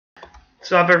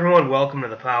What's up, everyone? Welcome to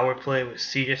the Power Play with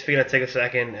C. Just figured I'd take a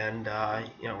second and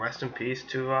rest in peace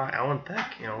to Alan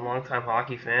Thicke, longtime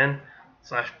hockey fan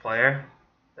slash player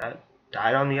that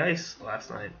died on the ice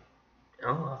last night. You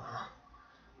know,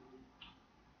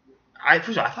 first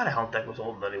of all, I thought Alan Thicke was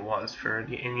older than he was, in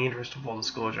the interest of full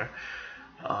disclosure.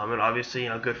 And obviously,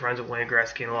 good friends with Wayne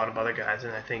Gretzky and a lot of other guys.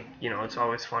 And I think, it's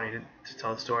always funny to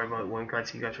tell the story about when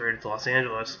Gretzky got traded to Los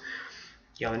Angeles.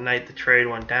 The night the trade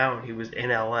went down, he was in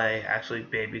LA actually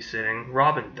babysitting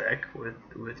Robin Thicke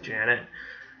with Janet,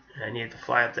 and he had to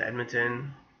fly up to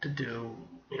Edmonton to do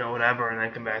whatever, and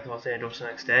then come back to Los Angeles the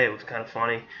next day. It was kind of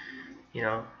funny, you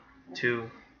know,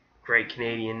 two great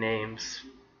Canadian names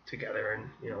together in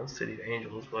the City of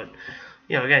Angels. But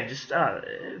again, just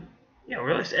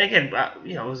really again,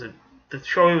 it was the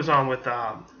show he was on with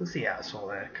who's the asshole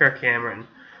there, Kirk Cameron.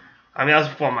 I mean, that was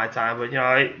before my time, but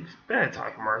I've been at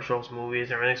talk commercials, movies,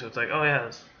 and everything. So it's like, oh yeah,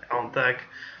 it's Alan Thicke,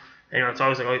 and it's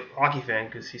always like a hockey fan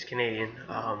because he's Canadian.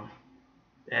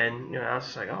 And I was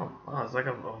just like, oh, wow, it's like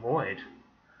a void.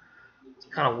 It's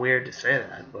kind of weird to say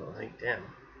that, but like, damn,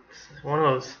 it's one of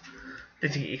those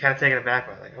things you kind of take it back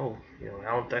by, like, oh,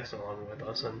 Alan Thicke's no longer with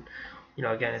us, and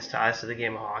again, his ties to the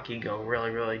game of hockey go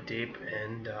really, really deep,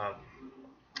 and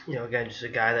again, just a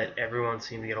guy that everyone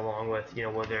seemed to get along with,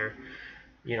 whether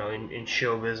in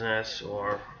show business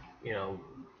or, all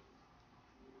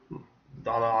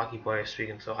the hockey players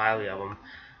speaking so highly of him.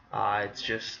 It's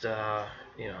just, one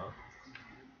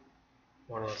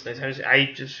of those things.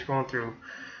 I just going through,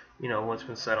 what's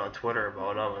been said on Twitter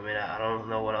about him. I mean, I don't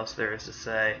know what else there is to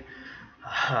say.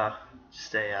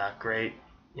 Just a great,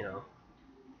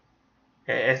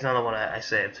 it's another one I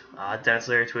saved. Dennis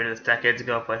Leary tweeted this decades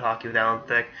ago, played hockey with Alan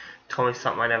Thicke, told me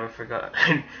something I never forgot.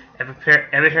 ever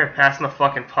hear passing the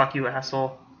fucking puck, you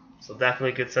asshole? So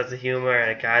definitely a good sense of humor,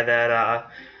 and a guy that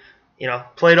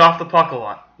played off the puck a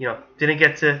lot. Didn't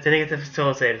get to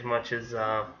facilitate as much as he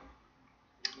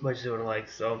would have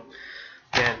liked. So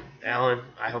again, Alan,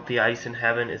 I hope the ice in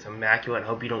heaven is immaculate. I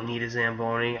hope you don't need a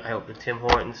Zamboni. I hope the Tim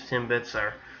Hortons Timbits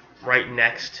are right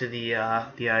next to the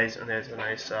ice, and there's a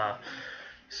nice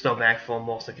snowbank full of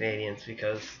most of the Canadians,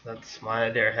 because that's my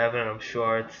idea of heaven, and I'm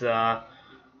sure it's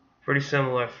pretty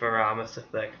similar for Mr.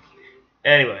 Thicke.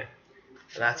 Anyway,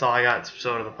 that's all I got in this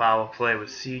episode of the Power Play with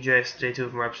CJ. Stay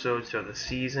tuned for more episodes throughout the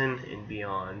season and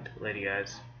beyond. Later,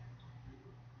 guys.